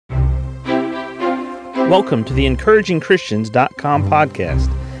Welcome to the encouragingchristians.com podcast.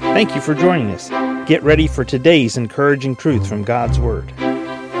 Thank you for joining us. Get ready for today's encouraging truth from God's Word.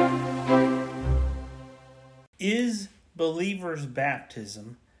 Is believers'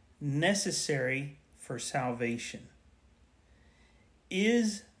 baptism necessary for salvation?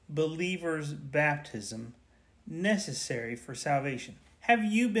 Is believers' baptism necessary for salvation? Have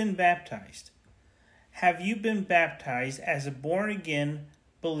you been baptized? Have you been baptized as a born-again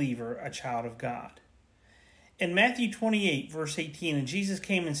believer, a child of God? In Matthew 28, verse 18, and Jesus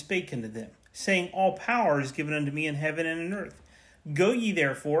came and spake unto them, saying, All power is given unto me in heaven and in earth. Go ye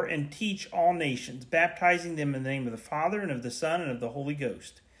therefore and teach all nations, baptizing them in the name of the Father, and of the Son, and of the Holy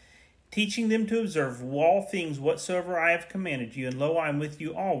Ghost, teaching them to observe all things whatsoever I have commanded you, and lo, I am with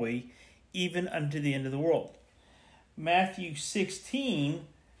you always, even unto the end of the world. Matthew 16,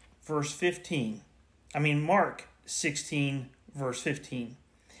 verse 15. Mark 16, verse 15.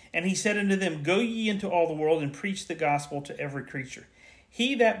 And he said unto them, Go ye into all the world, and preach the gospel to every creature.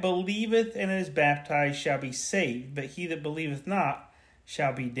 He that believeth and is baptized shall be saved, but he that believeth not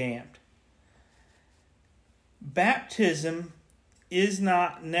shall be damned. Baptism is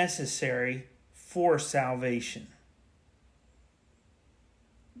not necessary for salvation.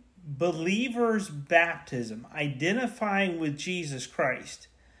 Believers' baptism, identifying with Jesus Christ,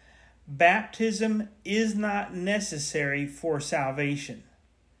 baptism is not necessary for salvation.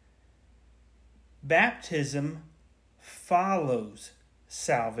 Baptism follows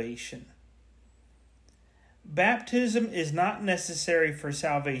salvation. Baptism is not necessary for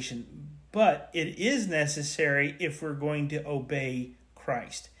salvation, but it is necessary if we're going to obey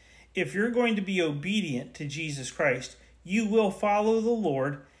Christ. If you're going to be obedient to Jesus Christ, you will follow the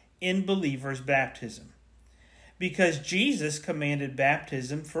Lord in believers' baptism, because Jesus commanded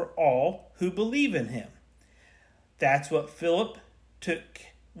baptism for all who believe in him. That's what Philip took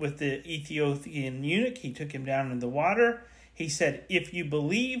with the Ethiopian eunuch. He took him down in the water. He said, if you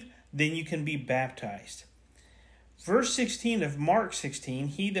believe, then you can be baptized. Verse 16 of Mark 16,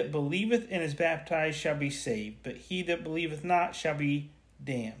 He that believeth and is baptized shall be saved, but he that believeth not shall be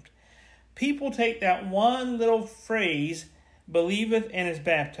damned. People take that one little phrase, believeth and is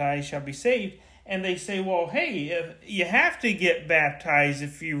baptized shall be saved, and they say, well, hey, if you have to get baptized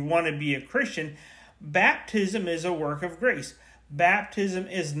if you want to be a Christian. Baptism is a work of grace. Baptism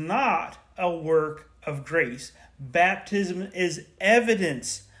is not a work of grace. Baptism is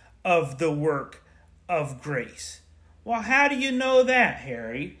evidence of the work of grace. Well, how do you know that,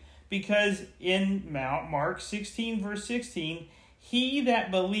 Harry? Because in Mark 16, verse 16, he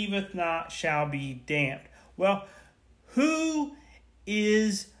that believeth not shall be damned. Well, who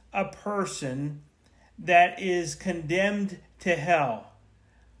is a person that is condemned to hell?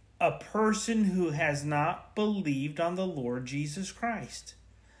 A person who has not believed on the Lord Jesus Christ.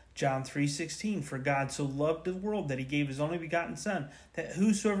 John 3:16, For God so loved the world that he gave his only begotten Son, that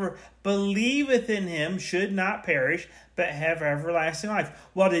whosoever believeth in him should not perish, but have everlasting life.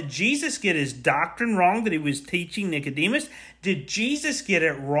 Well, did Jesus get his doctrine wrong that he was teaching Nicodemus? Did Jesus get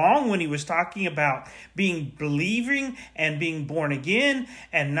it wrong when he was talking about being believing and being born again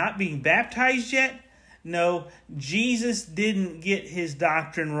and not being baptized yet? No, Jesus didn't get his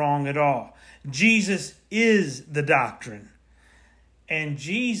doctrine wrong at all. Jesus is the doctrine. And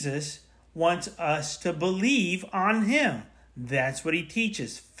Jesus wants us to believe on him. That's what he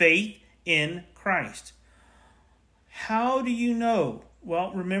teaches, faith in Christ. How do you know?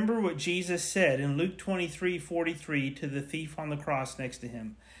 Well, remember what Jesus said in Luke 23:43 to the thief on the cross next to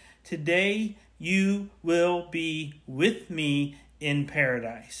him. Today you will be with me in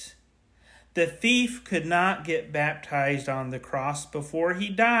paradise. The thief could not get baptized on the cross before he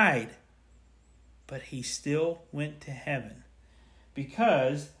died, but he still went to heaven.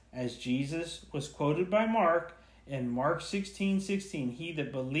 Because, as Jesus was quoted by Mark in Mark 16:16, He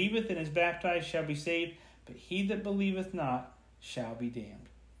that believeth and is baptized shall be saved, but he that believeth not shall be damned.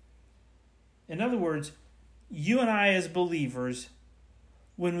 In other words, you and I as believers,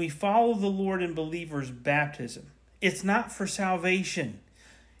 when we follow the Lord in believers' baptism, it's not for salvation.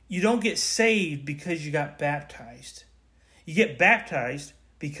 You don't get saved because you got baptized. You get baptized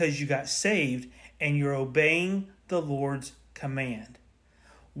because you got saved and you're obeying the Lord's command.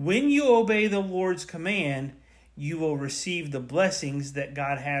 When you obey the Lord's command, you will receive the blessings that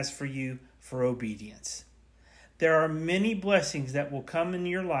God has for you for obedience. There are many blessings that will come in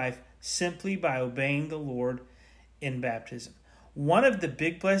your life simply by obeying the Lord in baptism. One of the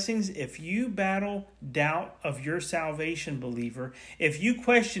big blessings, if you battle doubt of your salvation, believer, if you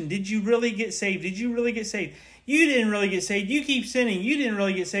question, did you really get saved? Did you really get saved? You didn't really get saved. You keep sinning. You didn't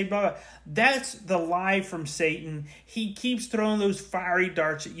really get saved. Blah, blah. That's the lie from Satan. He keeps throwing those fiery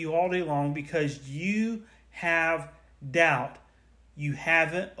darts at you all day long because you have doubt. You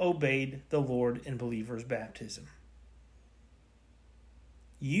haven't obeyed the Lord in believer's baptism.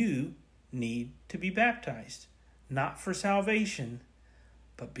 You need to be baptized. Not for salvation,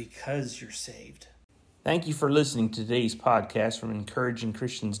 but because you're saved. Thank you for listening to today's podcast from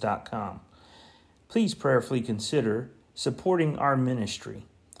EncouragingChristians.com. Please prayerfully consider supporting our ministry.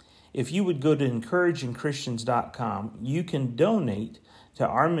 If you would go to EncouragingChristians.com, you can donate to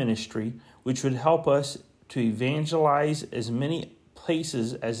our ministry, which would help us to evangelize as many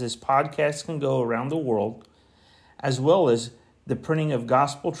places as this podcast can go around the world, as well as the printing of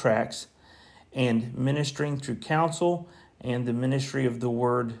gospel tracts and ministering through counsel and the ministry of the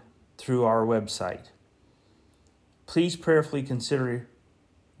word through our website. Please prayerfully consider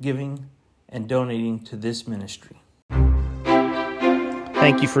giving and donating to this ministry.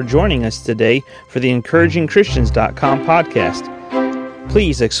 Thank you for joining us today for the EncouragingChristians.com podcast.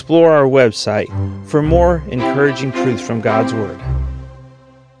 Please explore our website for more encouraging truths from God's Word.